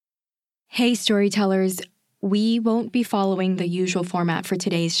Hey, storytellers. We won't be following the usual format for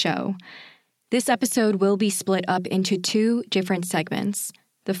today's show. This episode will be split up into two different segments.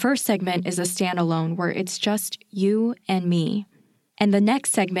 The first segment is a standalone where it's just you and me. And the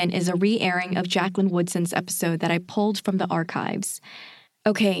next segment is a re-airing of Jacqueline Woodson's episode that I pulled from the archives.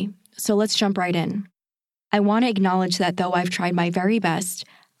 Okay, so let's jump right in. I want to acknowledge that though I've tried my very best,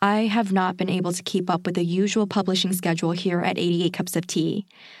 I have not been able to keep up with the usual publishing schedule here at 88 Cups of Tea.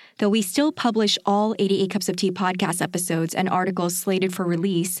 Though we still publish all 88 Cups of Tea podcast episodes and articles slated for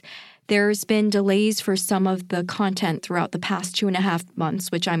release, there's been delays for some of the content throughout the past 2.5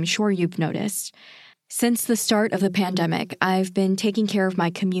 months, which I'm sure you've noticed. Since the start of the pandemic, I've been taking care of my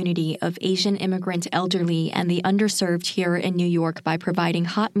community of Asian immigrant elderly and the underserved here in New York by providing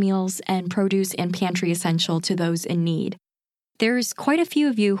hot meals and produce and pantry essential to those in need. There's quite a few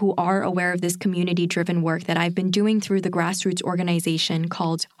of you who are aware of this community-driven work that I've been doing through the grassroots organization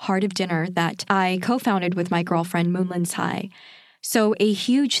called Heart of Dinner that I co-founded with my girlfriend Moonlin Tsai. So a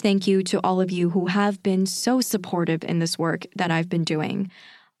huge thank you to all of you who have been so supportive in this work that I've been doing.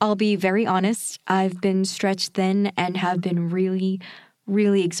 I'll be very honest, I've been stretched thin and have been really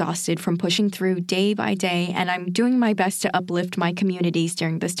exhausted from pushing through day by day, and I'm doing my best to uplift my communities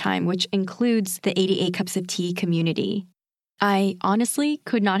during this time, which includes the 88 Cups of Tea community. I honestly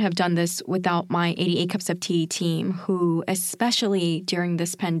could not have done this without my 88 Cups of Tea team, who, especially during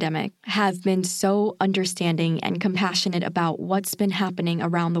this pandemic, have been so understanding and compassionate about what's been happening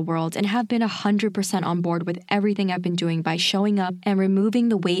around the world and have been 100% on board with everything I've been doing by showing up and removing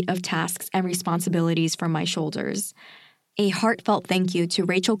the weight of tasks and responsibilities from my shoulders. A heartfelt thank you to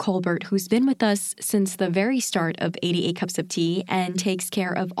Rachel Colbert, who's been with us since the very start of 88 Cups of Tea and takes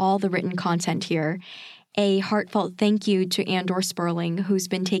care of all the written content here. A heartfelt thank you to Andor Sperling, who's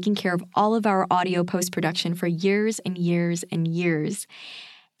been taking care of all of our audio post-production for years and years and years.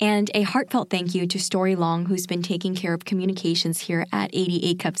 And a heartfelt thank you to Story Long, who's been taking care of communications here at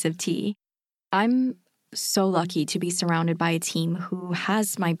 88 Cups of Tea. I'm so lucky to be surrounded by a team who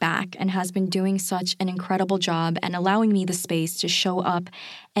has my back and has been doing such an incredible job and allowing me the space to show up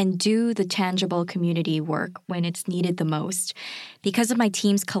and do the tangible community work when it's needed the most. Because of my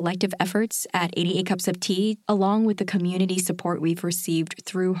team's collective efforts at 88 Cups of Tea, along with the community support we've received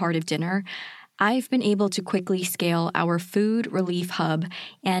through Heart of Dinner, I've been able to quickly scale our food relief hub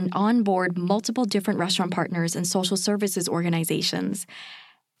and onboard multiple different restaurant partners and social services organizations.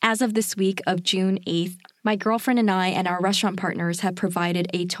 As of this week of June 8th, my girlfriend and I and our restaurant partners have provided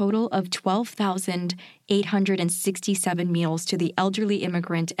a total of 12,867 meals to the elderly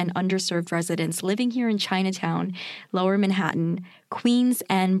immigrant and underserved residents living here in Chinatown, Lower Manhattan, Queens,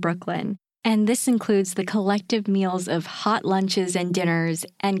 and Brooklyn. And this includes the collective meals of hot lunches and dinners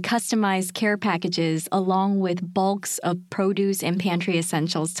and customized care packages along with bulks of produce and pantry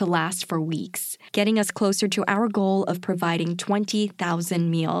essentials to last for weeks, getting us closer to our goal of providing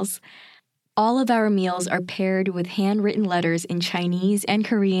 20,000 meals. All of our meals are paired with handwritten letters in Chinese and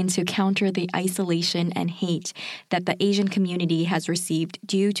Korean to counter the isolation and hate that the Asian community has received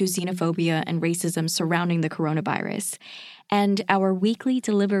due to xenophobia and racism surrounding the coronavirus. And our weekly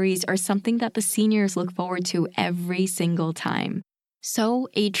deliveries are something that the seniors look forward to every single time. So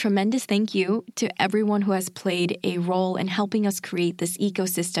a tremendous thank you to everyone who has played a role in helping us create this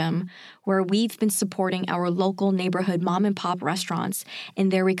ecosystem where we've been supporting our local neighborhood mom and pop restaurants in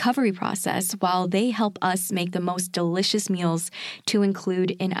their recovery process while they help us make the most delicious meals to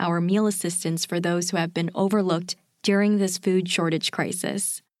include in our meal assistance for those who have been overlooked during this food shortage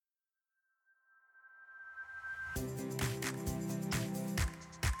crisis.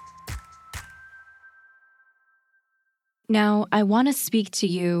 Now, I want to speak to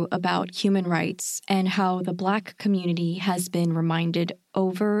you about human rights and how the Black community has been reminded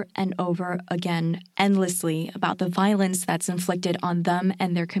over and over again, endlessly, about the violence that's inflicted on them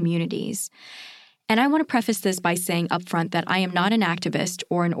and their communities. And I want to preface this by saying upfront that I am not an activist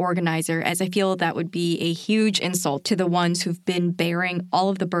or an organizer, as I feel that would be a huge insult to the ones who've been bearing all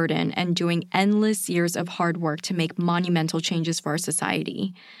of the burden and doing endless years of hard work to make monumental changes for our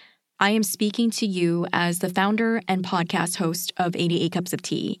society. I am speaking to you as the founder and podcast host of 88 Cups of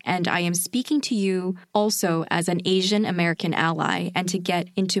Tea, and I am speaking to you also as an Asian American ally. And to get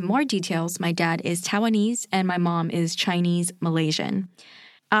into more details, my dad is Taiwanese and my mom is Chinese Malaysian.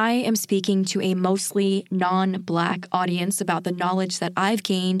 I am speaking to a mostly non-Black audience about the knowledge that I've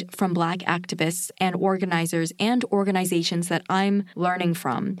gained from Black activists and organizers and organizations that I'm learning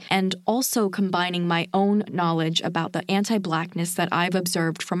from, and also combining my own knowledge about the anti-Blackness that I've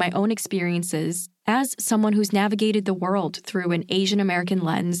observed from my own experiences As someone who's navigated the world through an Asian American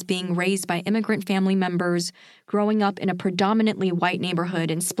lens, being raised by immigrant family members, growing up in a predominantly white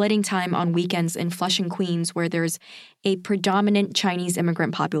neighborhood, and splitting time on weekends in Flushing, Queens, where there's a predominant Chinese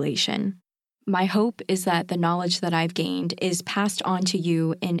immigrant population, my hope is that the knowledge that I've gained is passed on to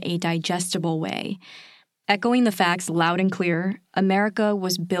you in a digestible way. Echoing the facts loud and clear, America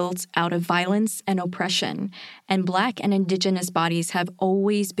was built out of violence and oppression, and Black and Indigenous bodies have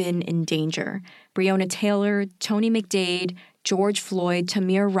always been in danger. Breonna Taylor, Tony McDade, George Floyd,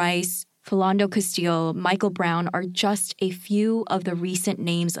 Tamir Rice, Philando Castile, Michael Brown are just a few of the recent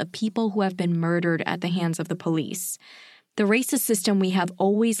names of people who have been murdered at the hands of the police. The racist system we have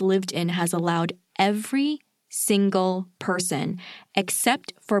always lived in has allowed every single person,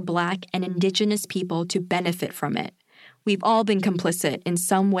 except for Black and Indigenous people, to benefit from it. We've all been complicit in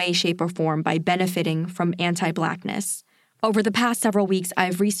some way, shape, or form by benefiting from anti-Blackness. Over the past several weeks,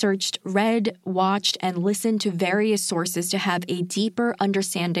 I've researched, read, watched, and listened to various sources to have a deeper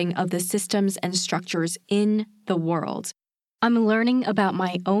understanding of the systems and structures in the world. I'm learning about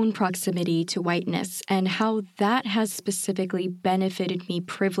my own proximity to whiteness and how that has specifically benefited me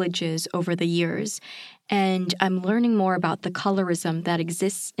privileges over the years. And I'm learning more about the colorism that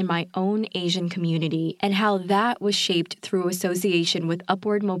exists in my own Asian community and how that was shaped through association with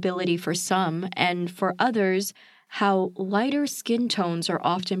upward mobility for some, and for others, how lighter skin tones are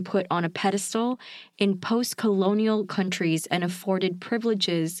often put on a pedestal in post-colonial countries and afforded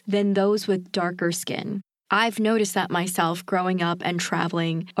privileges than those with darker skin. I've noticed that myself growing up and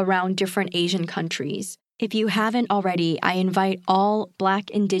traveling around different Asian countries. If you haven't already, I invite all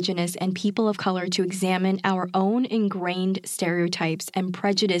Black, Indigenous, and people of color to examine our own ingrained stereotypes and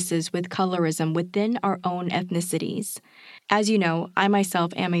prejudices with colorism within our own ethnicities. As you know, I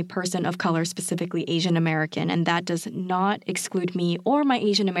myself am a person of color, specifically Asian American, and that does not exclude me or my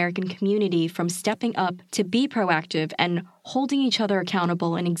Asian American community from stepping up to be proactive and holding each other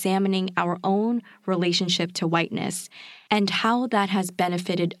accountable and examining our own relationship to whiteness and how that has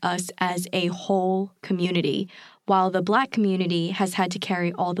benefited us as a whole community, while the Black community has had to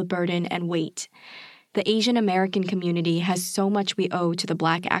carry all the burden and weight. The Asian American community has so much we owe to the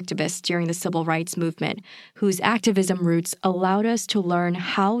Black activists during the Civil Rights Movement, whose activism roots allowed us to learn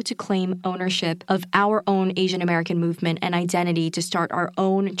how to claim ownership of our own Asian American movement and identity to start our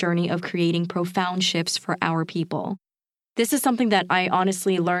own journey of creating profound shifts for our people. This is something that I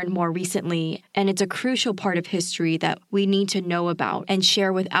honestly learned more recently, and it's a crucial part of history that we need to know about and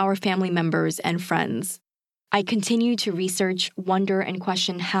share with our family members and friends. I continue to research, wonder, and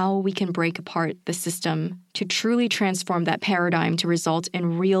question how we can break apart the system to truly transform that paradigm to result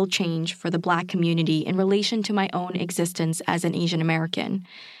in real change for the Black community in relation to my own existence as an Asian American.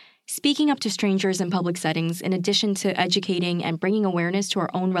 Speaking up to strangers in public settings, in addition to educating and bringing awareness to our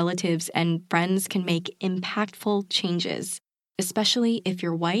own relatives and friends, can make impactful changes, especially if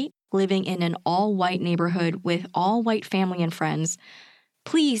you're white, living in an all-white neighborhood with all-white family and friends.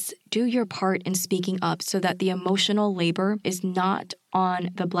 Please do your part in speaking up so that the emotional labor is not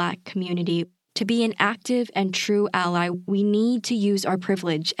on the Black community. To be an active and true ally, we need to use our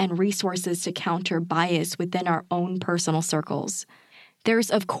privilege and resources to counter bias within our own personal circles.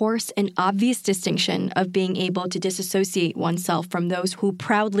 There's, of course, an obvious distinction of being able to disassociate oneself from those who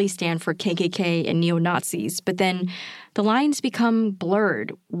proudly stand for KKK and neo-Nazis, but then the lines become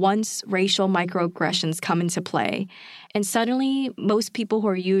blurred once racial microaggressions come into play. And suddenly, most people who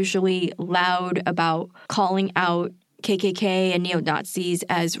are usually loud about calling out KKK and neo-Nazis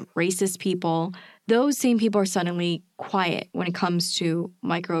as racist people, those same people are suddenly quiet when it comes to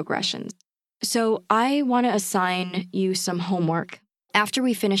microaggressions. So I want to assign you some homework. After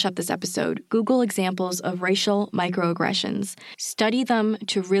we finish up this episode, Google examples of racial microaggressions. Study them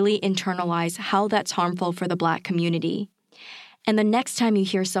to really internalize how that's harmful for the Black community. And the next time you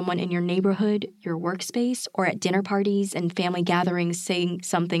hear someone in your neighborhood, your workspace, or at dinner parties and family gatherings saying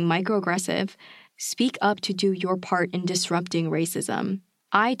something microaggressive, speak up to do your part in disrupting racism.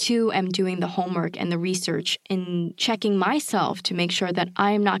 I, too, am doing the homework and the research in checking myself to make sure that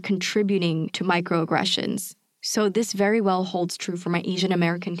I am not contributing to microaggressions. So this very well holds true for my Asian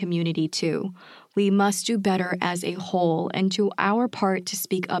American community, too. We must do better as a whole and do our part to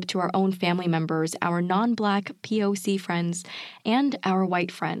speak up to our own family members, our non-Black POC friends, and our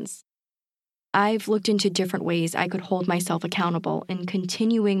white friends. I've looked into different ways I could hold myself accountable in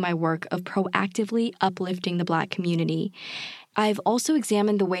continuing my work of proactively uplifting the Black community. I've also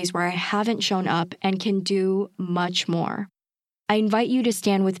examined the ways where I haven't shown up and can do much more. I invite you to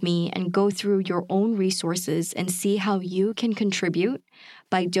stand with me and go through your own resources and see how you can contribute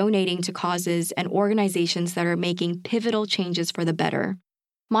by donating to causes and organizations that are making pivotal changes for the better.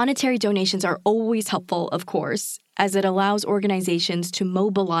 Monetary donations are always helpful, of course, as it allows organizations to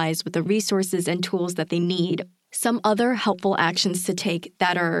mobilize with the resources and tools that they need. Some other helpful actions to take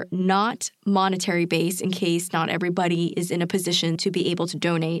that are not monetary-based, in case not everybody is in a position to be able to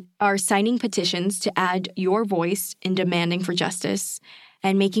donate, are signing petitions to add your voice in demanding for justice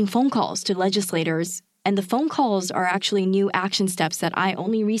and making phone calls to legislators. And the phone calls are actually new action steps that I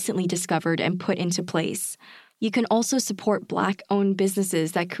only recently discovered and put into place. You can also support Black-owned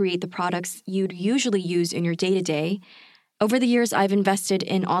businesses that create the products you'd usually use in your day-to-day. Over the years, I've invested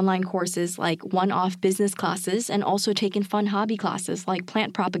in online courses like one-off business classes and also taken fun hobby classes like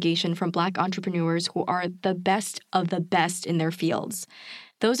plant propagation from Black entrepreneurs who are the best of the best in their fields.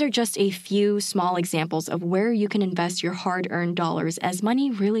 Those are just a few small examples of where you can invest your hard-earned dollars, as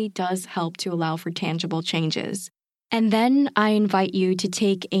money really does help to allow for tangible changes. And then I invite you to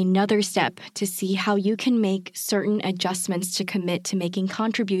take another step to see how you can make certain adjustments to commit to making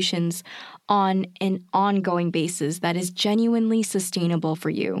contributions on an ongoing basis that is genuinely sustainable for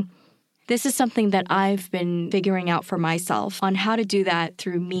you. This is something that I've been figuring out for myself on how to do that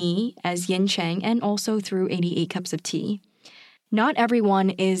through me as Yin Chang and also through 88 Cups of Tea. Not everyone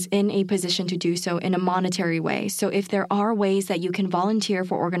is in a position to do so in a monetary way, so if there are ways that you can volunteer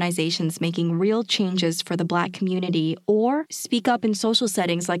for organizations making real changes for the Black community or speak up in social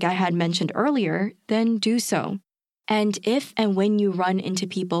settings like I had mentioned earlier, then do so. And if and when you run into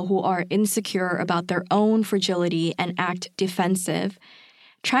people who are insecure about their own fragility and act defensive,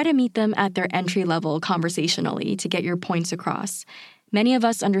 try to meet them at their entry level conversationally to get your points across. Many of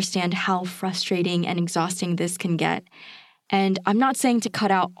us understand how frustrating and exhausting this can get. And I'm not saying to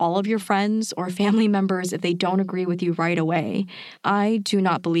cut out all of your friends or family members if they don't agree with you right away. I do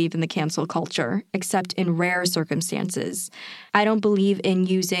not believe in the cancel culture, except in rare circumstances. I don't believe in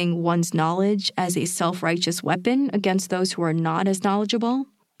using one's knowledge as a self-righteous weapon against those who are not as knowledgeable.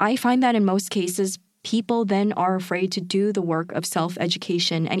 I find that in most cases, people then are afraid to do the work of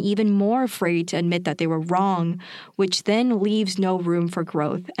self-education and even more afraid to admit that they were wrong, which then leaves no room for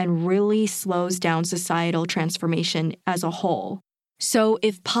growth and really slows down societal transformation as a whole. So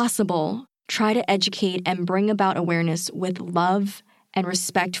if possible, try to educate and bring about awareness with love and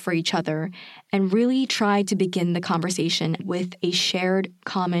respect for each other, and really try to begin the conversation with a shared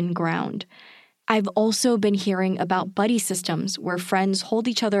common ground. I've also been hearing about buddy systems where friends hold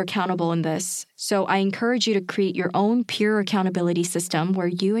each other accountable in this, so I encourage you to create your own peer accountability system where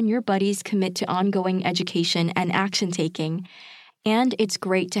you and your buddies commit to ongoing education and action taking, and it's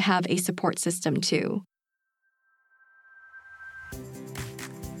great to have a support system too.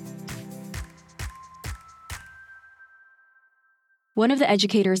 One of the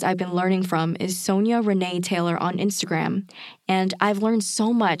educators I've been learning from is Sonia Renee Taylor on Instagram, and I've learned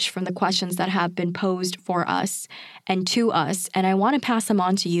so much from the questions that have been posed for us and to us, and I want to pass them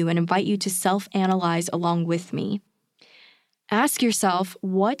on to you and invite you to self-analyze along with me. Ask yourself,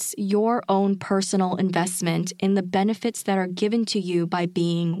 what's your own personal investment in the benefits that are given to you by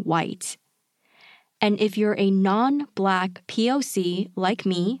being white? And if you're a non-Black POC like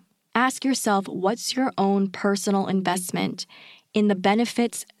me, ask yourself, what's your own personal investment in the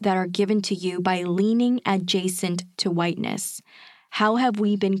benefits that are given to you by leaning adjacent to whiteness? How have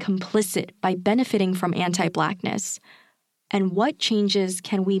we been complicit by benefiting from anti-Blackness? And what changes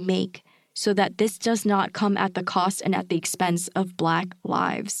can we make so that this does not come at the cost and at the expense of Black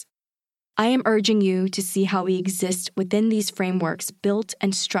lives? I am urging you to see how we exist within these frameworks built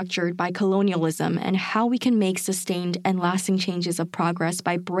and structured by colonialism and how we can make sustained and lasting changes of progress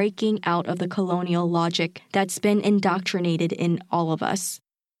by breaking out of the colonial logic that's been indoctrinated in all of us.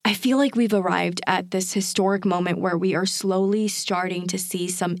 I feel like we've arrived at this historic moment where we are slowly starting to see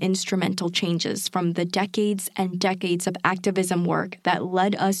some instrumental changes from the decades and decades of activism work that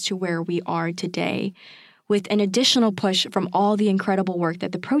led us to where we are today, with an additional push from all the incredible work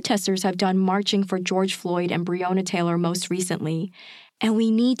that the protesters have done marching for George Floyd and Breonna Taylor most recently. And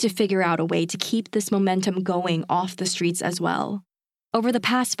we need to figure out a way to keep this momentum going off the streets as well. Over the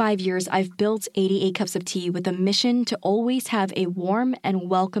past 5 years, I've built 88 Cups of Tea with a mission to always have a warm and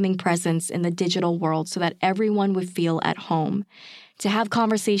welcoming presence in the digital world so that everyone would feel at home, to have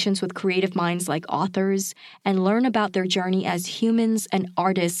conversations with creative minds like authors and learn about their journey as humans and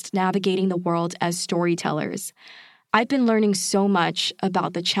artists navigating the world as storytellers. I've been learning so much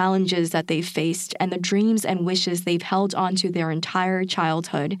about the challenges that they've faced and the dreams and wishes they've held onto their entire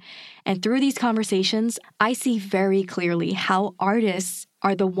childhood. And through these conversations, I see very clearly how artists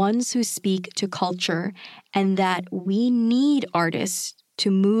are the ones who speak to culture and that we need artists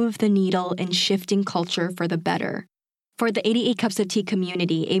to move the needle in shifting culture for the better. For the 88 Cups of Tea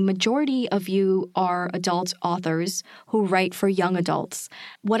community, a majority of you are adult authors who write for young adults.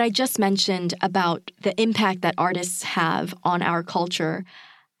 What I just mentioned about the impact that artists have on our culture,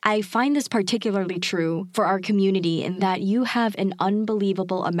 I find this particularly true for our community in that you have an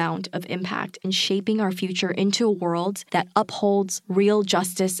unbelievable amount of impact in shaping our future into a world that upholds real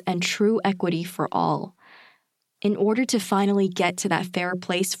justice and true equity for all. In order to finally get to that fair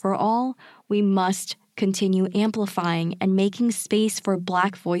place for all, we must continue amplifying and making space for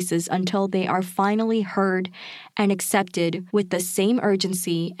Black voices until they are finally heard and accepted with the same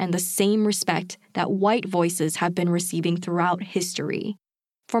urgency and the same respect that white voices have been receiving throughout history.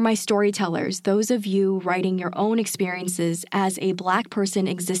 For my storytellers, those of you writing your own experiences as a Black person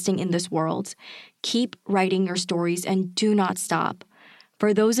existing in this world, keep writing your stories and do not stop.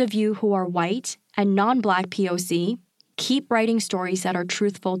 For those of you who are white and non-Black POC, keep writing stories that are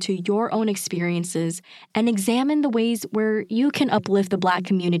truthful to your own experiences and examine the ways where you can uplift the Black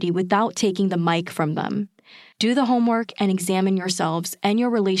community without taking the mic from them. Do the homework and examine yourselves and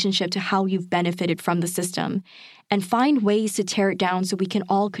your relationship to how you've benefited from the system, and find ways to tear it down so we can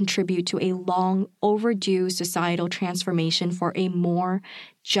all contribute to a long overdue societal transformation for a more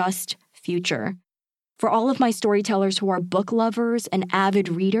just future. For all of my storytellers who are book lovers and avid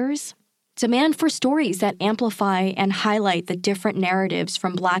readers, demand for stories that amplify and highlight the different narratives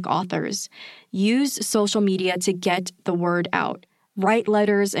from Black authors. Use social media to get the word out. Write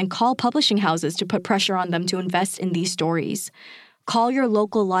letters and call publishing houses to put pressure on them to invest in these stories. Call your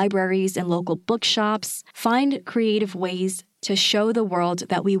local libraries and local bookshops. Find creative ways to show the world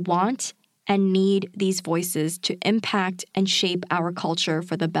that we want and need these voices to impact and shape our culture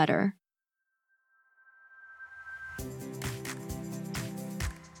for the better.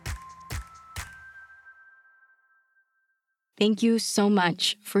 Thank you so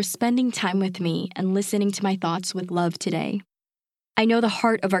much for spending time with me and listening to my thoughts with love today. I know the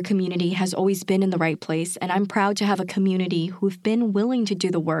heart of our community has always been in the right place, and I'm proud to have a community who've been willing to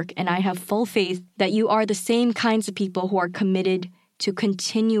do the work, and I have full faith that you are the same kinds of people who are committed to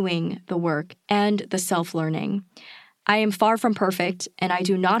continuing the work and the self-learning. I am far from perfect, and I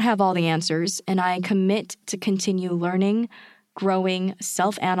do not have all the answers, and I commit to continue learning, growing,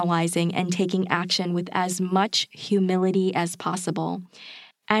 self-analyzing, and taking action with as much humility as possible.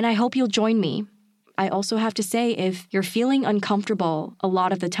 And I hope you'll join me. I also have to say, if you're feeling uncomfortable a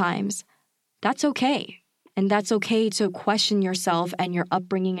lot of the times, that's okay. And that's okay to question yourself and your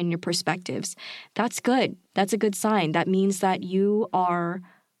upbringing and your perspectives. That's good. That's a good sign. That means that you are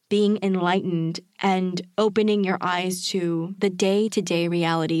being enlightened and opening your eyes to the day-to-day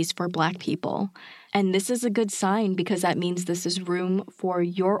realities for Black people. And this is a good sign because that means this is room for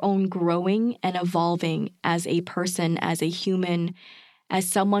your own growing and evolving as a person, as a human, as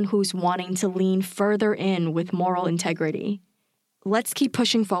someone who's wanting to lean further in with moral integrity. Let's keep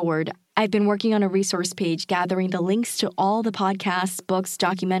pushing forward. I've been working on a resource page gathering the links to all the podcasts, books,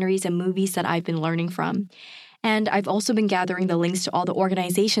 documentaries, and movies that I've been learning from. And I've also been gathering the links to all the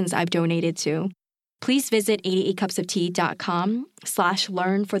organizations I've donated to. Please visit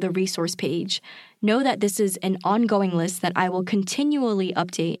 88cupsoftea.com/learn for the resource page. Know that this is an ongoing list that I will continually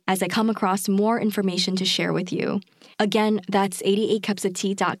update as I come across more information to share with you. Again, that's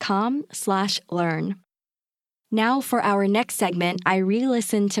 88cupsoftea.com/learn. Now for our next segment, I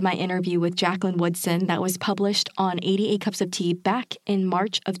re-listened to my interview with Jacqueline Woodson that was published on 88 Cups of Tea back in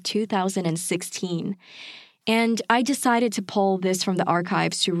March of 2016. And I decided to pull this from the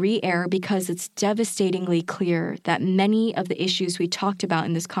archives to re-air because it's devastatingly clear that many of the issues we talked about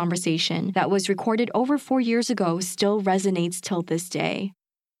in this conversation that was recorded over 4 years ago still resonates till this day.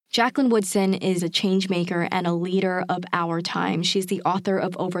 Jacqueline Woodson is a changemaker and a leader of our time. She's the author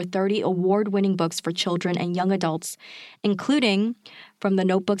of over 30 award-winning books for children and young adults, including From the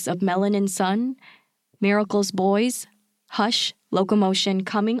Notebooks of Melanin Sun, Miracles Boys, Hush, Locomotion,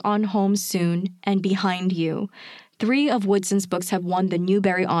 Coming on Home Soon, and Behind You. 3 of Woodson's books have won the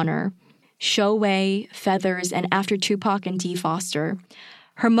Newbery Honor, Showway, Feathers, and After Tupac and Dee Foster.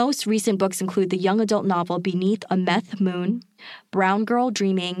 Her most recent books include the young adult novel Beneath a Meth Moon, Brown Girl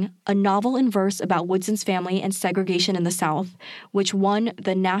Dreaming, a novel in verse about Woodson's family and segregation in the South, which won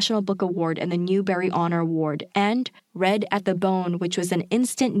the National Book Award and the Newbery Honor Award, and Red at the Bone, which was an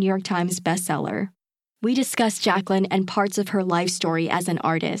instant New York Times bestseller. We discussed Jacqueline and parts of her life story as an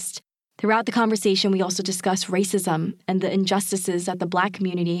artist. Throughout the conversation, we also discussed racism and the injustices that the Black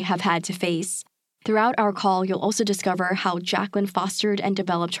community have had to face. Throughout our call, you'll also discover how Jacqueline fostered and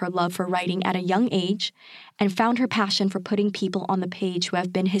developed her love for writing at a young age and found her passion for putting people on the page who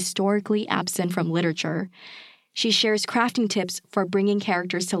have been historically absent from literature. She shares crafting tips for bringing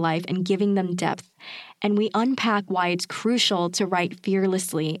characters to life and giving them depth, and we unpack why it's crucial to write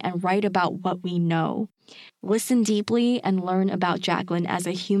fearlessly and write about what we know. Listen deeply and learn about Jacqueline as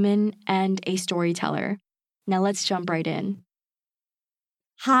a human and a storyteller. Now let's jump right in.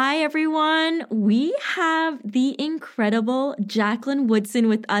 Hi, everyone. We have the incredible Jacqueline Woodson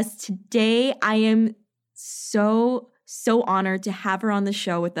with us today. I am so honored to have her on the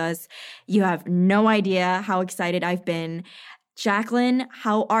show with us. You have no idea how excited I've been. Jacqueline,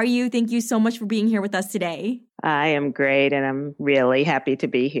 how are you? Thank you so much for being here with us today. I am great, and I'm really happy to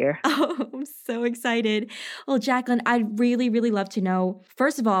be here. Oh, I'm so excited. Well, Jacqueline, I'd really love to know,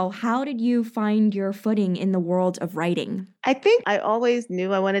 first of all, how did you find your footing in the world of writing? I think I always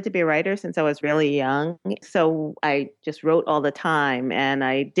knew I wanted to be a writer since I was really young. So I just wrote all the time, and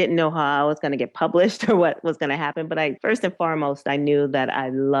I didn't know how I was going to get published or what was going to happen. But first and foremost, I knew that I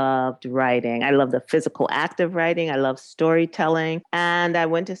loved writing. I loved the physical act of writing. I loved storytelling. And I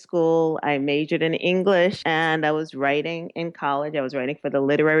went to school. I majored in English, and I was writing in college. I was writing for the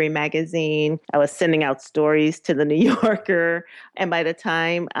literary magazine. I was sending out stories to the New Yorker. And by the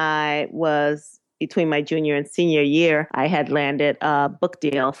time I was between my junior and senior year, I had landed a book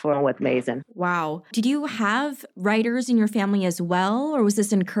deal for With Mason. Wow. Did you have writers in your family as well, or was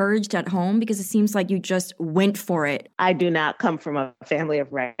this encouraged at home? Because it seems like you just went for it. I do not come from a family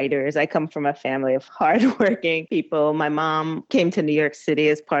of writers. I come from a family of hardworking people. My mom came to New York City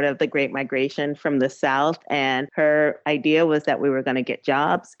as part of the Great Migration from the South, and her idea was that we were going to get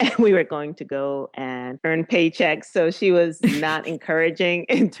jobs and we were going to go and earn paychecks. So she was not encouraging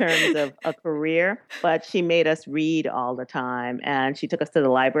in terms of a career. But she made us read all the time, and she took us to the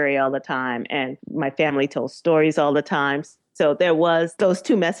library all the time, and my family told stories all the time. So there was those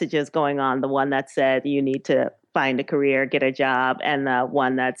two messages going on, the one that said you need to find a career, get a job, and the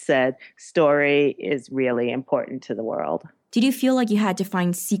one that said story is really important to the world. Did you feel like you had to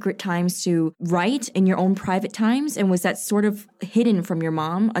find secret times to write in your own private times? And was that sort of hidden from your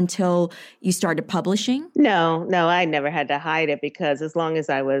mom until you started publishing? No, I never had to hide it because as long as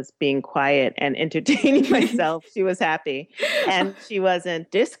I was being quiet and entertaining myself, she was happy. And she wasn't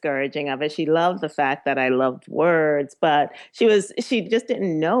discouraging of it. She loved the fact that I loved words, but she just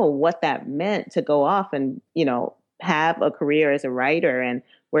didn't know what that meant to go off and, have a career as a writer and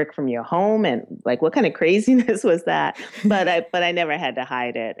work from your home, and like what kind of craziness was that? But I never had to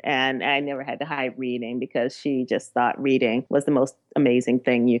hide it, and I never had to hide reading because she just thought reading was the most amazing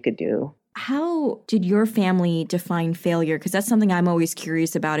thing you could do. How did your family define failure? Because that's something I'm always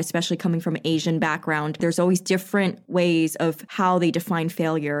curious about, especially coming from an Asian background. There's always different ways of how they define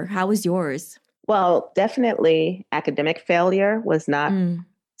failure. How was yours? Well, definitely academic failure was not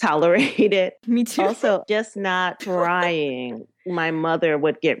tolerated. Me too. Also, just not trying. My mother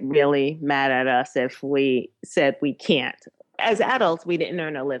would get really mad at us if we said we can't. As adults, we didn't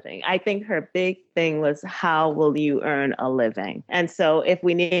earn a living. I think her big thing was, how will you earn a living? And so if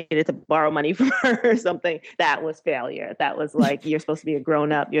we needed to borrow money from her or something, that was failure. That was like, you're supposed to be a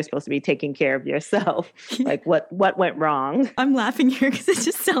grown up. You're supposed to be taking care of yourself. Like what went wrong? I'm laughing here because it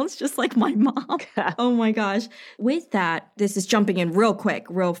just sounds just like my mom. Oh my gosh. With that, this is jumping in real quick,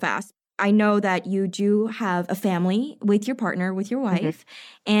 real fast. I know that you do have a family with your partner, with your wife,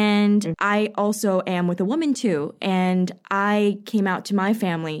 and I also am with a woman too. And I came out to my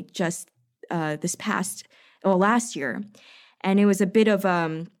family just last year, and it was a bit of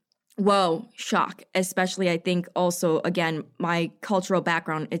shock, especially I think also, again, my cultural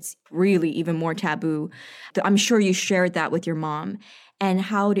background, it's really even more taboo. I'm sure you shared that with your mom. And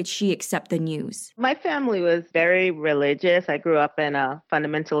how did she accept the news? My family was very religious. I grew up in a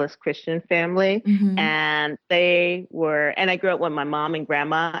fundamentalist Christian family, and I grew up with my mom and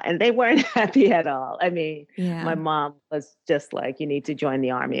grandma, and they weren't happy at all. I mean, My mom was just like, you need to join the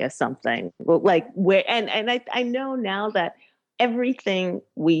army or something. I know now that everything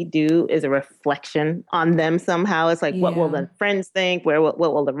we do is a reflection on them somehow. It's like, what will the friends think? What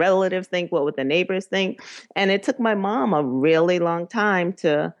will the relatives think? What will the neighbors think? And it took my mom a really long time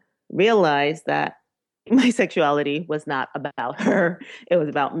to realize that my sexuality was not about her. It was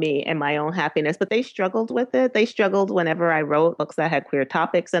about me and my own happiness. But they struggled with it. They struggled whenever I wrote books that had queer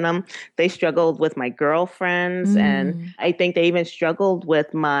topics in them. They struggled with my girlfriends. And I think they even struggled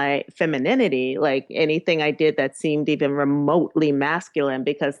with my femininity, like anything I did that seemed even remotely masculine,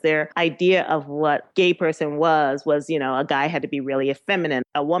 because their idea of what gay person was, a guy had to be really effeminate.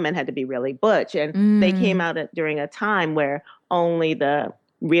 A woman had to be really butch. And they came out during a time where only the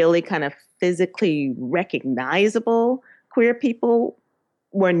really kind of physically recognizable queer people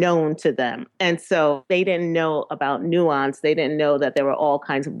were known to them. And so they didn't know about nuance. They didn't know that there were all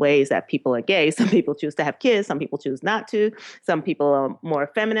kinds of ways that people are gay. Some people choose to have kids. Some people choose not to. Some people are more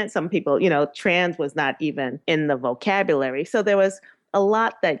effeminate. Some people, trans was not even in the vocabulary. So there was a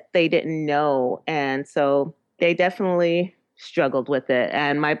lot that they didn't know. And so they definitely struggled with it.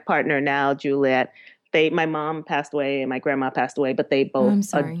 And my partner now, Juliet, my mom passed away and my grandma passed away, but they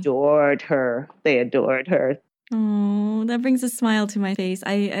both adored her. They adored her. Oh, that brings a smile to my face.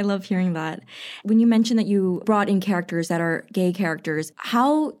 I love hearing that. When you mentioned that you brought in characters that are gay characters,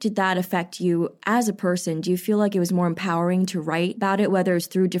 how did that affect you as a person? Do you feel like it was more empowering to write about it, whether it's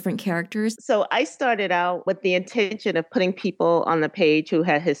through different characters? So I started out with the intention of putting people on the page who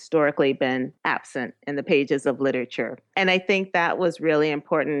had historically been absent in the pages of literature. And I think that was really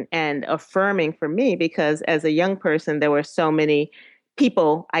important and affirming for me because as a young person, there were so many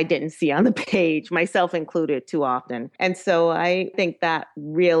people I didn't see on the page, myself included, too often. And so I think that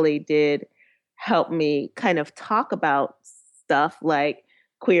really did help me kind of talk about stuff like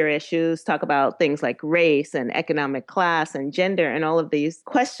queer issues, talk about things like race and economic class and gender and all of these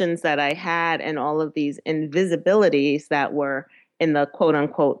questions that I had and all of these invisibilities that were in the quote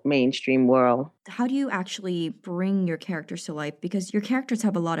unquote mainstream world. How do you actually bring your characters to life? Because your characters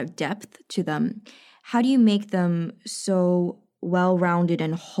have a lot of depth to them. How do you make them so well-rounded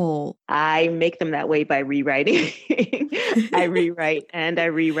and whole? I make them that way by rewriting. I rewrite and I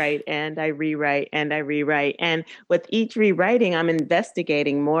rewrite and I rewrite and I rewrite. And with each rewriting, I'm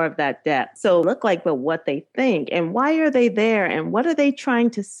investigating more of that depth. So look like, but what they think and why are they there and what are they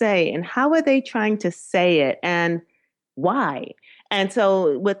trying to say and how are they trying to say it and why? And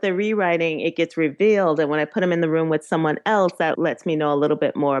so with the rewriting, it gets revealed. And when I put them in the room with someone else, that lets me know a little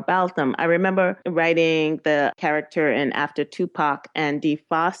bit more about them. I remember writing the character in After Tupac and Dee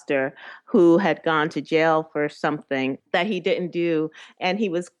Foster, who had gone to jail for something that he didn't do. And he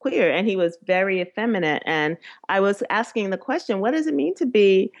was queer and he was very effeminate. And I was asking the question, what does it mean to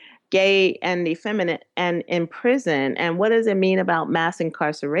be gay and effeminate and in prison? And what does it mean about mass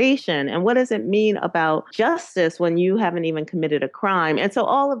incarceration? And what does it mean about justice when you haven't even committed a crime? And so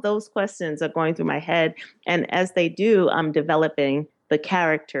all of those questions are going through my head. And as they do, I'm developing the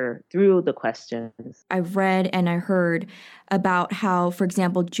character through the questions. I've read and I heard about how, for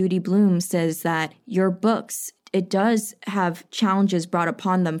example, Judy Blume says that your books, it does have challenges brought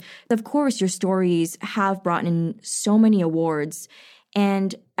upon them. Of course, your stories have brought in so many awards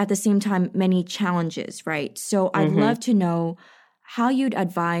and at the same time, many challenges, right? So I'd love to know how you'd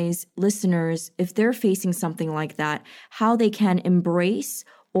advise listeners, if they're facing something like that, how they can embrace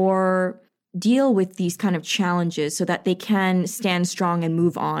or deal with these kind of challenges so that they can stand strong and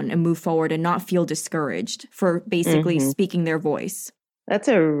move on and move forward and not feel discouraged for basically speaking their voice. That's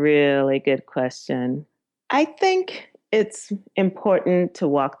a really good question. I think it's important to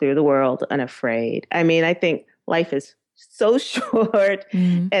walk through the world unafraid. I mean, I think life is so short.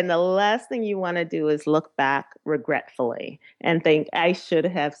 And the last thing you want to do is look back regretfully and think, I should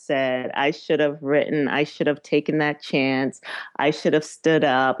have said, I should have written, I should have taken that chance, I should have stood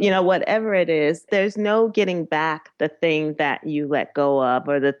up, whatever it is. There's no getting back the thing that you let go of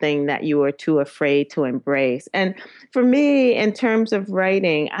or the thing that you were too afraid to embrace. And for me, in terms of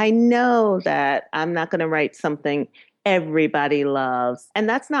writing, I know that I'm not going to write something everybody loves. And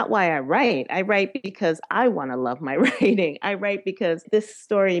that's not why I write. I write because I want to love my writing. I write because this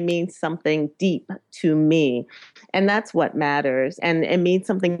story means something deep to me. And that's what matters. And it means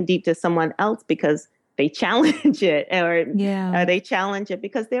something deep to someone else because they challenge it or they challenge it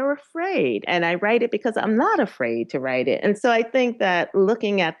because they're afraid. And I write it because I'm not afraid to write it. And so I think that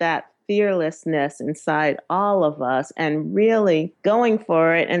looking at that fearlessness inside all of us and really going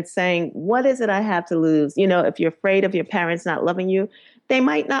for it and saying, what is it I have to lose? If you're afraid of your parents not loving you, they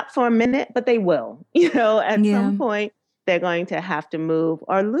might not for a minute, but they will, at some point. They're going to have to move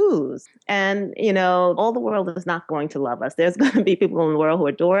or lose. And, all the world is not going to love us. There's going to be people in the world who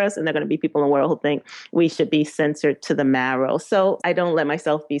adore us, and there are going to be people in the world who think we should be censored to the marrow. So I don't let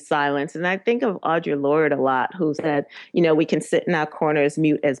myself be silenced. And I think of Audre Lorde a lot, who said, we can sit in our corners,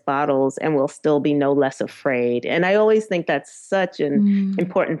 mute as bottles, and we'll still be no less afraid. And I always think that's such an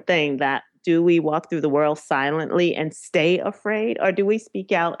important thing, that do we walk through the world silently and stay afraid? Or do we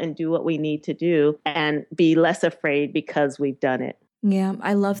speak out and do what we need to do and be less afraid because we've done it? Yeah,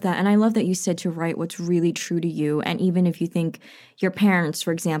 I love that. And I love that you said to write what's really true to you. And even if you think your parents,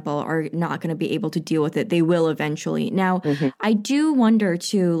 for example, are not going to be able to deal with it, they will eventually. Now, I do wonder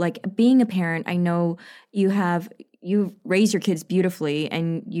too, like being a parent, I know you raise your kids beautifully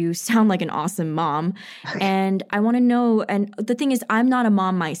and you sound like an awesome mom. And I want to know, and the thing is, I'm not a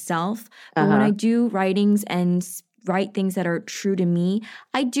mom myself, but when I do writings and write things that are true to me,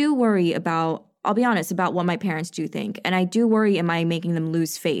 I do worry about, I'll be honest, about what my parents do think. And I do worry, am I making them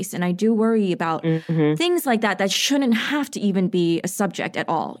lose face? And I do worry about things like that shouldn't have to even be a subject at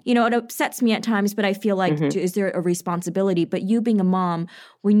all. You know, it upsets me at times, but I feel like, is there a responsibility? But you being a mom,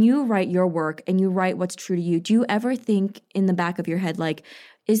 when you write your work and you write what's true to you, do you ever think in the back of your head, like,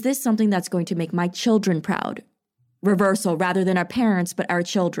 is this something that's going to make my children proud? Reversal, rather than our parents, but our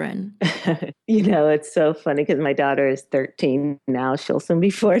children. You know, it's so funny because my daughter is 13 now. She'll soon be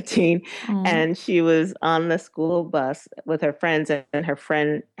 14. And she was on the school bus with her friends, and her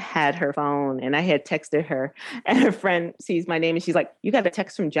friend had her phone, and I had texted her, and her friend sees my name and she's like, you got a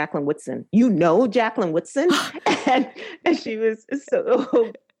text from Jacqueline Whitson. You know Jacqueline Whitson? and she was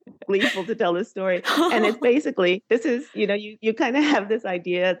so gleeful to tell this story. And it's basically, this is, you know, you kind of have this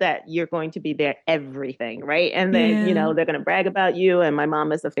idea that you're going to be their everything, right? And then, you know, they're going to brag about you. And my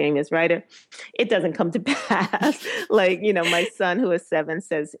mom is a famous writer. It doesn't come to pass. Like, you know, my son, who is 7,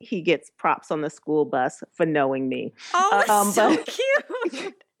 says he gets props on the school bus for knowing me. Oh, that's so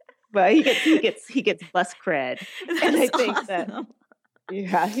cute. But he gets bus cred. That's and I think awesome. that,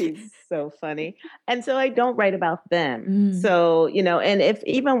 yeah, he's so funny. And so I don't write about them. So, you know, and if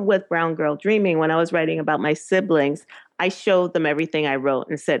even with Brown Girl Dreaming, when I was writing about my siblings, I showed them everything I wrote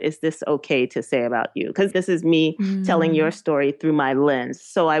and said, is this okay to say about you? Because this is me telling your story through my lens.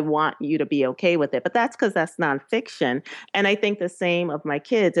 So I want you to be okay with it. But that's because that's nonfiction. And I think the same of my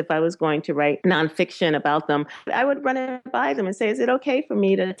kids. If I was going to write nonfiction about them, I would run it by them and say, is it okay for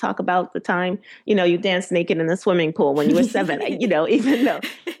me to talk about the time, you know, you danced naked in the swimming pool when you were 7? You know, even though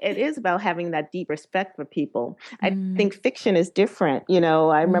it is about having that deep respect for people. I think fiction is different. You know,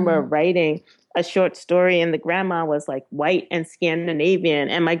 I remember writing a short story and the grandma was like white and Scandinavian.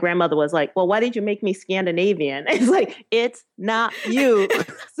 And my grandmother was like, well, why did you make me Scandinavian? It's like, it's not you.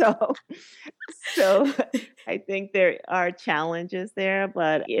 So I think there are challenges there,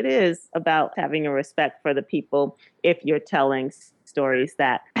 but it is about having a respect for the people if you're telling stories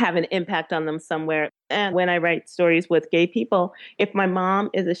that have an impact on them somewhere. And when I write stories with gay people, if my mom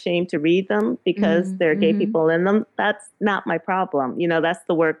is ashamed to read them because there are gay people in them, that's not my problem. You know, that's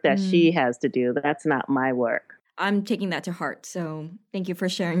the work that she has to do. That's not my work. I'm taking that to heart. So thank you for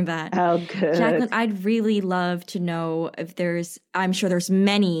sharing that. Oh, good. Jacqueline, I'd really love to know if I'm sure there's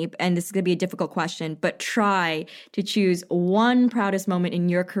many, and this is going to be a difficult question, but try to choose one proudest moment in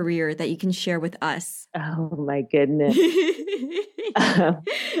your career that you can share with us. Oh, my goodness.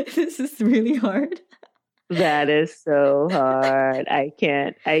 This is really hard. That is so hard. I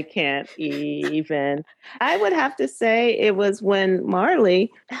can't even. I would have to say it was when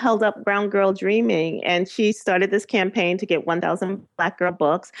Marley held up Brown Girl Dreaming, and she started this campaign to get 1,000 Black girl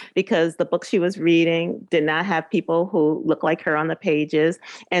books because the books she was reading did not have people who look like her on the pages.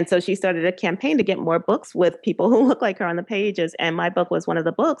 And so she started a campaign to get more books with people who look like her on the pages. And my book was one of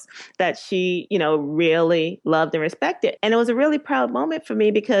the books that she, you know, really loved and respected. And it was a really proud moment for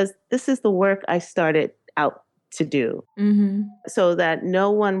me because this is the work I started out to do so that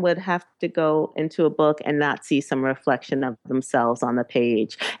no one would have to go into a book and not see some reflection of themselves on the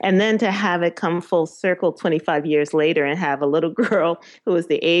page. And then to have it come full circle 25 years later and have a little girl who was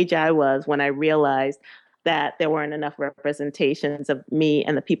the age I was when I realized that there weren't enough representations of me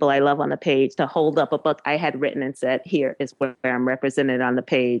and the people I love on the page to hold up a book I had written and said, here is where I'm represented on the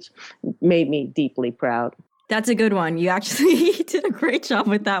page, made me deeply proud. That's a good one. You actually did a great job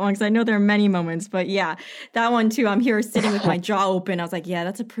with that one because I know there are many moments, but yeah, that one too. I'm here sitting with my jaw open. I was like, yeah,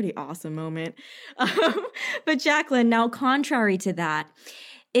 that's a pretty awesome moment. But Jacqueline, now contrary to that,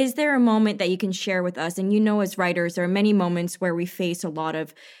 is there a moment that you can share with us? And you know, as writers, there are many moments where we face a lot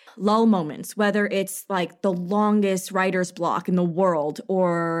of lull moments, whether it's like the longest writer's block in the world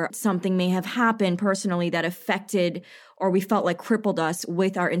or something may have happened personally that affected or we felt like crippled us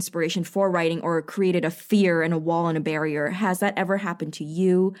with our inspiration for writing or created a fear and a wall and a barrier. Has that ever happened to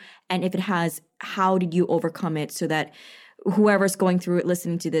you? And if it has, how did you overcome it so that whoever's going through it,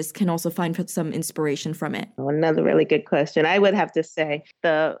 listening to this, can also find some inspiration from it? Another really good question. I would have to say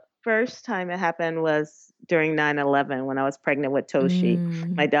the first time it happened was during 9/11 when I was pregnant with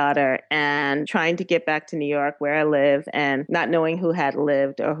Toshi, my daughter, and trying to get back to New York where I live and not knowing who had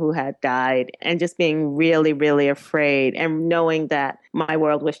lived or who had died and just being really, really afraid and knowing that my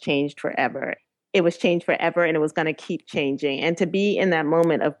world was changed forever. It was changed forever and it was going to keep changing. And to be in that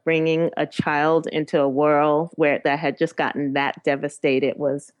moment of bringing a child into a world where that had just gotten that devastated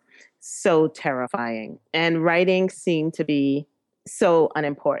was so terrifying. And writing seemed to be so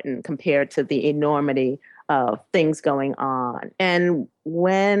unimportant compared to the enormity of things going on. And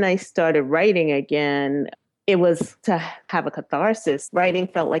when I started writing again, it was to have a catharsis. Writing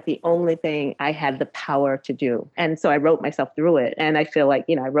felt like the only thing I had the power to do. And so I wrote myself through it. And I feel like,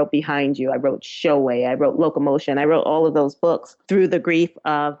 I wrote Behind You, I wrote Showway, I wrote Locomotion, I wrote all of those books through the grief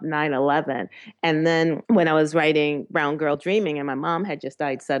of 9/11. And then when I was writing Brown Girl Dreaming, and my mom had just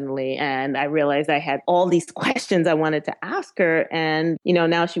died suddenly, and I realized I had all these questions I wanted to ask her. And,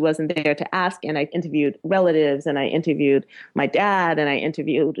 now she wasn't there to ask. And I interviewed relatives, and I interviewed my dad, and I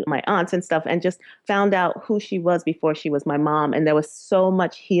interviewed my aunts and stuff, and just found out who she was before she was my mom. And there was so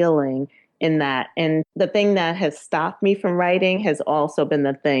much healing in that. And the thing that has stopped me from writing has also been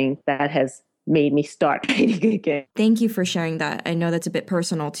the thing that has made me start writing again. Thank you for sharing that. I know that's a bit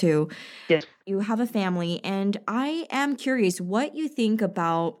personal too. Yes. You have a family, and I am curious what you think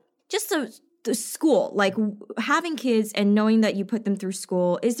about just the school, like having kids and knowing that you put them through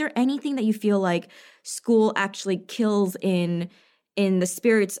school. Is there anything that you feel like school actually kills in the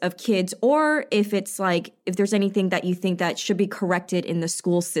spirits of kids, or if it's like, if there's anything that you think that should be corrected in the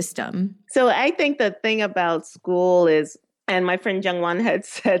school system? So I think the thing about school is, and my friend Jungwon had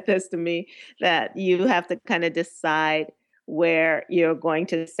said this to me, that you have to kind of decide where you're going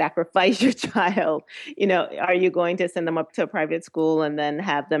to sacrifice your child. Are you going to send them up to a private school and then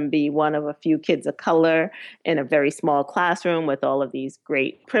have them be one of a few kids of color in a very small classroom with all of these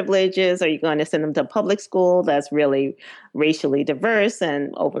great privileges? Are you going to send them to a public school that's really racially diverse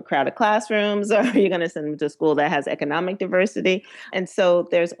and overcrowded classrooms? Or are you going to send them to a school that has economic diversity? And so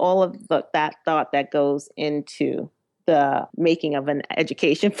there's all of that thought that goes into the making of an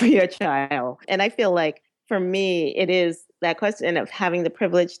education for your child. And I feel like for me, it is that question of having the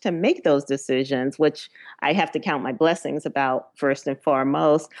privilege to make those decisions, which I have to count my blessings about first and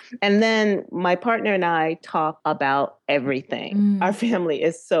foremost. And then my partner and I talk about everything. Our family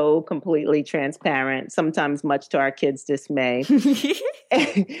is so completely transparent, sometimes much to our kids' dismay.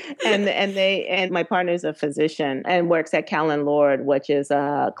 and my partner is a physician and works at Callen Lord, which is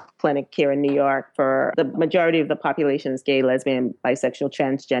a clinic here in New York for the majority of the population is gay, lesbian, bisexual,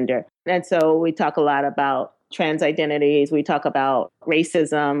 transgender. And so we talk a lot about trans identities. We talk about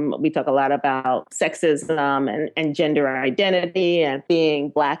racism. We talk a lot about sexism and gender identity and being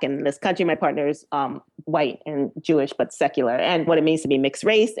Black in this country. My partner's white and Jewish, but secular, and what it means to be mixed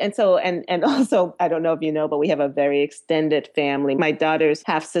race. And so, and also, I don't know if you know, but we have a very extended family. My daughter's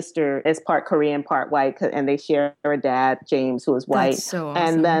half sister is part Korean, part white, and they share a dad, James, who is white. That's so awesome.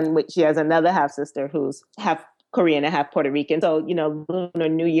 And then she has another half sister who's half Korean and half Puerto Rican. So, Lunar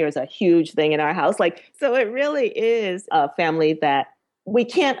New Year is a huge thing in our house. So it really is a family that we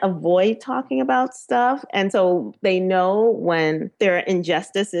can't avoid talking about stuff. And so they know when there are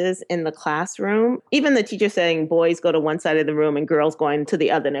injustices in the classroom, even the teacher saying boys go to one side of the room and girls going to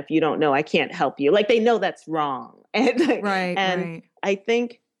the other. And if you don't know, I can't help you. They know that's wrong. Right. I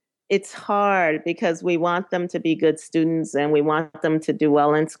think it's hard because we want them to be good students and we want them to do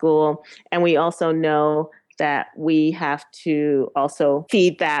well in school. And we also know that we have to also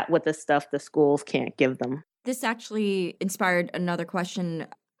feed that with the stuff the schools can't give them. This actually inspired another question.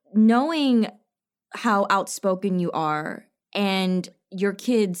 Knowing how outspoken you are, and your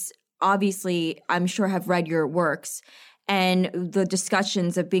kids obviously, I'm sure, have read your works, and the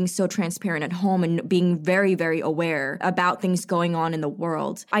discussions of being so transparent at home and being very, very aware about things going on in the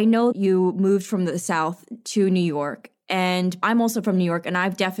world. I know you moved from the South to New York, and I'm also from New York, and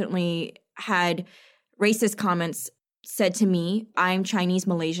I've definitely had racist comments said to me. I'm Chinese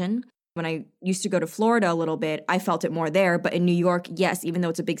Malaysian. When I used to go to Florida a little bit, I felt it more there. But in New York, yes, even though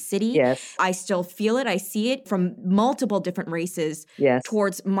it's a big city, yes, I still feel it. I see it from multiple different races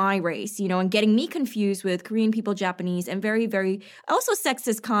towards my race, and getting me confused with Korean people, Japanese, and very, very also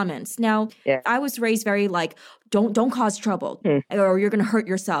sexist comments. Now, I was raised very don't cause trouble or you're going to hurt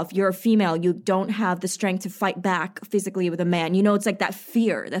yourself. You're a female. You don't have the strength to fight back physically with a man. It's like that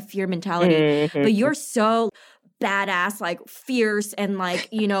fear mentality. Mm-hmm. But you're so badass, fierce, and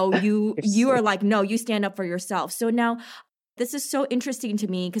you are no, you stand up for yourself. So now this is so interesting to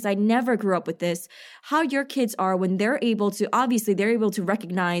me because I never grew up with this, how your kids are when they're able to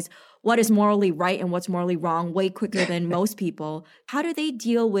recognize what is morally right and what's morally wrong way quicker than most people. How do they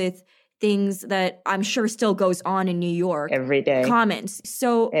deal with things that I'm sure still goes on in New York? Every day. Comments.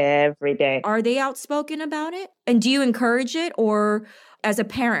 So every day. Are they outspoken about it? And do you encourage it? Or as a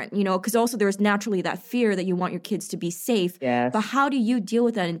parent, because also there's naturally that fear that you want your kids to be safe. Yes. But how do you deal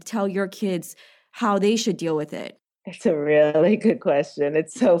with that and tell your kids how they should deal with it? It's a really good question.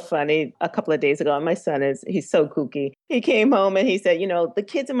 It's so funny. A couple of days ago, my son he's so kooky. He came home and he said, the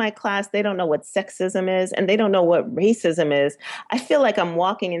kids in my class, they don't know what sexism is and they don't know what racism is. I feel like I'm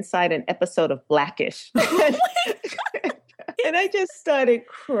walking inside an episode of Blackish. And I just started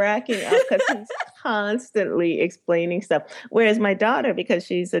cracking up because he's constantly explaining stuff. Whereas my daughter, because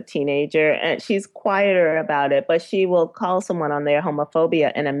she's a teenager and she's quieter about it, but she will call someone on their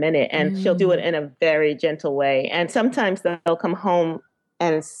homophobia in a minute and she'll do it in a very gentle way. And sometimes they'll come home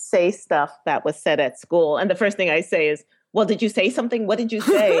and say stuff that was said at school. And the first thing I say is, well, did you say something? What did you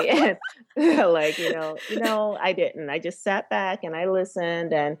say? And like, I didn't. I just sat back and I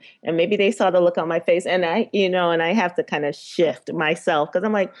listened and maybe they saw the look on my face and I have to kind of shift myself because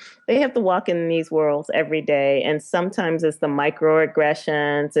I'm like, they have to walk in these worlds every day. And sometimes it's the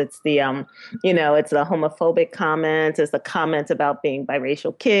microaggressions. It's the, it's the homophobic comments. It's the comments about being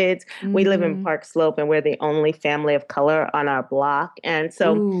biracial kids. Mm-hmm. We live in Park Slope and we're the only family of color on our block. And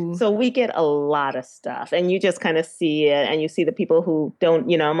so we get a lot of stuff and you just kind of see it. And you see the people who don't,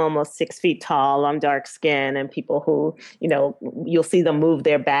 I'm almost 6 feet tall, I'm dark skinned, and people who, you'll see them move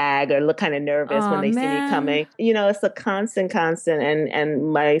their bag or look kind of nervous when they see me coming. It's a constant.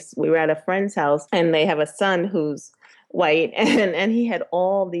 And we were at a friend's house and they have a son who's white and he had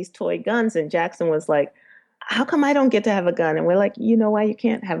all these toy guns and Jackson was like, how come I don't get to have a gun? And we're like, you know why you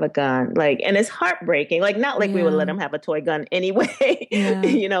can't have a gun? Like, and it's heartbreaking. Like, not like we would let him have a toy gun anyway,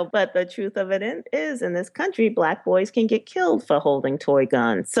 but the truth of it is in this country, Black boys can get killed for holding toy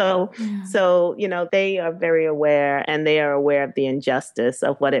guns. So, they are very aware and they are aware of the injustice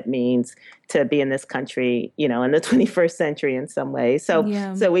of what it means to be in this country, in the 21st century in some ways. So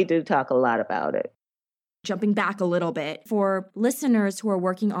we do talk a lot about it. Jumping back a little bit, for listeners who are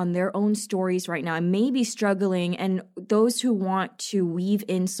working on their own stories right now and maybe struggling, and those who want to weave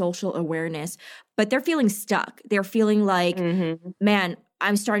in social awareness, but they're feeling stuck. They're feeling like, man,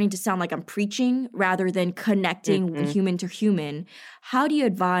 I'm starting to sound like I'm preaching rather than connecting human to human. How do you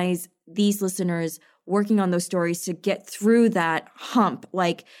advise these listeners working on those stories to get through that hump,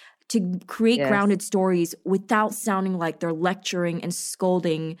 like to create grounded stories without sounding like they're lecturing and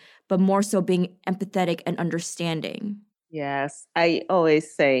scolding, but more so being empathetic and understanding? Yes. I always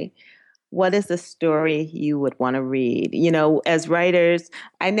say, what is the story you would want to read? As writers,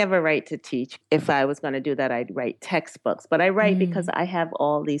 I never write to teach. If I was going to do that, I'd write textbooks. But I write because I have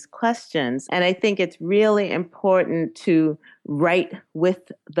all these questions. And I think it's really important to write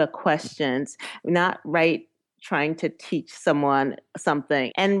with the questions, not write trying to teach someone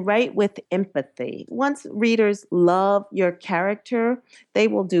something, and write with empathy. Once readers love your character, they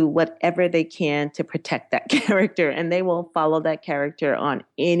will do whatever they can to protect that character, and they will follow that character on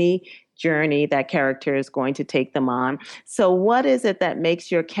any journey that character is going to take them on. So what is it that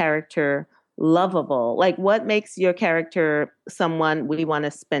makes your character lovable? Like, what makes your character someone we want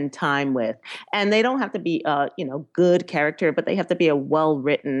to spend time with? And they don't have to be a, good character, but they have to be a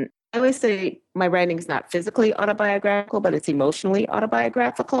well-written. I always say my writing is not physically autobiographical, but it's emotionally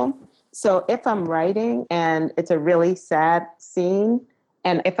autobiographical. So if I'm writing and it's a really sad scene,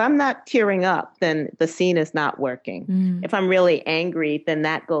 and if I'm not tearing up, then the scene is not working. If I'm really angry, then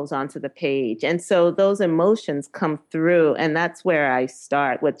that goes onto the page. And so those emotions come through. And that's where I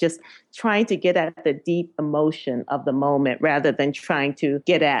start with just trying to get at the deep emotion of the moment rather than trying to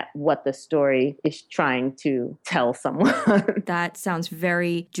get at what the story is trying to tell someone. That sounds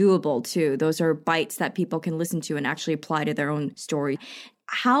very doable too. Those are bites that people can listen to and actually apply to their own story.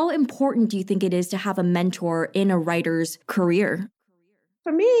 How important do you think it is to have a mentor in a writer's career?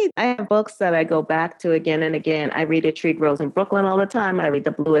 For me, I have books that I go back to again and again. I read A Tree Grows in Brooklyn all the time. I read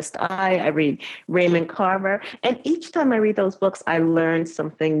The Bluest Eye. I read Raymond Carver. And each time I read those books, I learn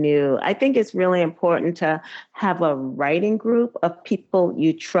something new. I think it's really important to have a writing group of people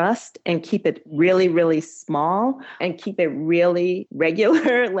you trust and keep it really, really small and keep it really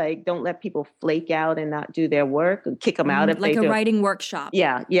regular. Like, don't let people flake out and not do their work and kick them out if like they do. Like a writing workshop.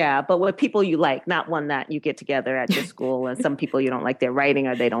 Yeah. But with people you like, not one that you get together at your school and some people you don't like their writing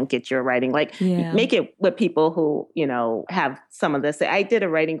or they don't get your writing. Like, make it with people who, have some of this. I did a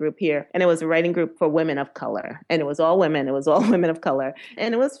writing group here and it was a writing group for women of color. And it was all women. It was all women of color.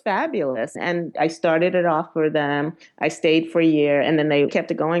 And it was fabulous. And I started it off for them. I stayed for a year and then they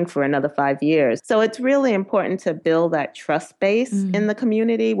kept it going for another 5 years. So it's really important to build that trust base in the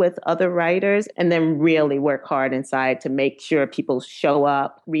community with other writers and then really work hard inside to make sure people show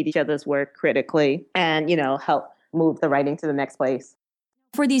up, read each other's work critically and, help move the writing to the next place.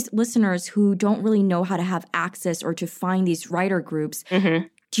 For these listeners who don't really know how to have access or to find these writer groups, do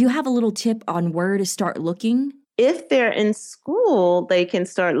you have a little tip on where to start looking? If they're in school, they can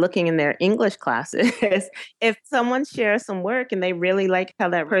start looking in their English classes. If someone shares some work and they really like how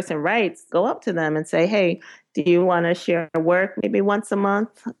that person writes, go up to them and say, hey, Do you want to share work maybe once a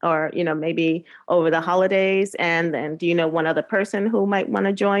month or, maybe over the holidays? And then do you know one other person who might want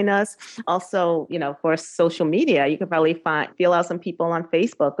to join us? Also, for social media, you could probably feel out some people on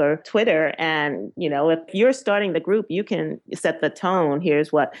Facebook or Twitter. And, if you're starting the group, you can set the tone.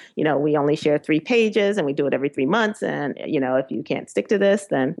 Here's what, we only share 3 pages and we do it every 3 months. And, if you can't stick to this,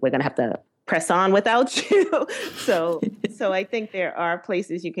 then we're going to have to press on without you. So I think there are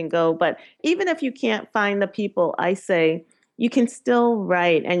places you can go. But even if you can't find the people, I say you can still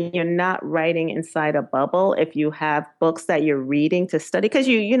write, and you're not writing inside a bubble if you have books that you're reading to study, because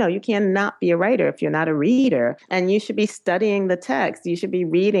you cannot be a writer if you're not a reader, and you should be studying the text. You should be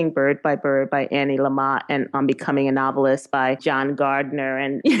reading Bird by Bird by Annie Lamott and On Becoming a Novelist by John Gardner.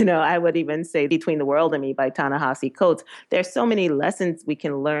 And, I would even say Between the World and Me by Ta-Nehisi Coates. There's so many lessons we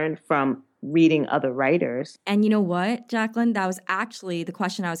can learn from reading other writers. And you know what, Jacqueline? That was actually the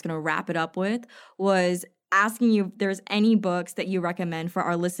question I was going to wrap it up with, was asking you if there's any books that you recommend for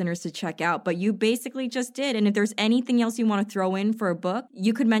our listeners to check out. But you basically just did. And if there's anything else you want to throw in for a book,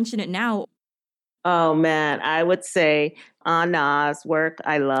 you could mention it now. Oh, man, I would say Anna's work.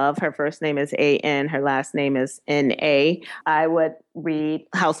 I love. Her first name is A.N. Her last name is N.A. I would read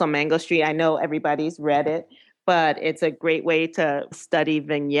House on Mango Street. I know everybody's read it, but it's a great way to study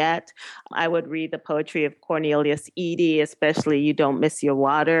vignette. I would read the poetry of Cornelius Eady, especially You Don't Miss Your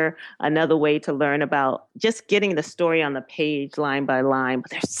Water. Another way to learn about just getting the story on the page line by line.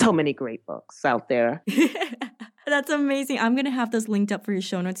 But there's so many great books out there. That's amazing. I'm going to have this linked up for your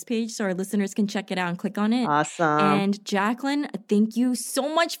show notes page so our listeners can check it out and click on it. Awesome. And Jacqueline, thank you so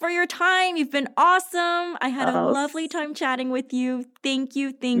much for your time. You've been awesome. I had a lovely time chatting with you. Thank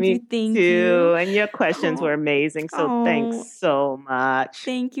you. Me too. And your questions were amazing. So thanks so much.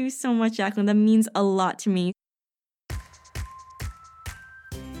 Thank you so much, Jacqueline. That means a lot to me.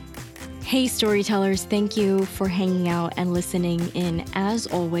 Hey, storytellers, thank you for hanging out and listening in. As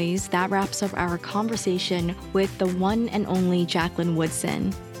always, that wraps up our conversation with the one and only Jacqueline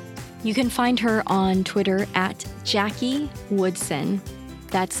Woodson. You can find her on Twitter at Jackie Woodson.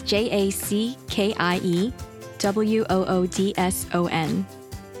 That's JACKIE WOODSON.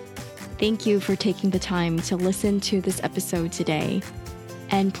 Thank you for taking the time to listen to this episode today.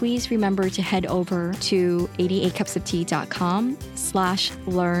 And please remember to head over to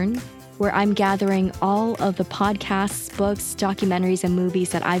 88cupsoftea.com/learn, where I'm gathering all of the podcasts, books, documentaries, and movies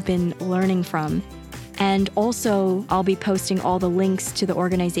that I've been learning from. And also, I'll be posting all the links to the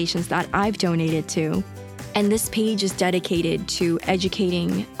organizations that I've donated to. And this page is dedicated to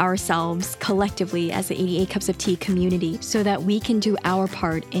educating ourselves collectively as the 88 Cups of Tea community so that we can do our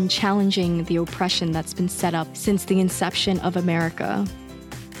part in challenging the oppression that's been set up since the inception of America.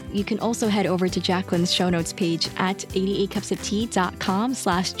 You can also head over to Jacqueline's show notes page at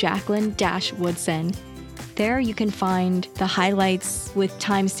 88cupsoftea.com/Jacqueline-Woodson. There you can find the highlights with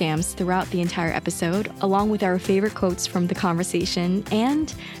timestamps throughout the entire episode, along with our favorite quotes from the conversation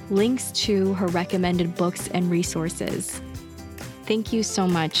and links to her recommended books and resources. Thank you so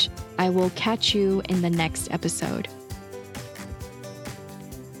much. I will catch you in the next episode.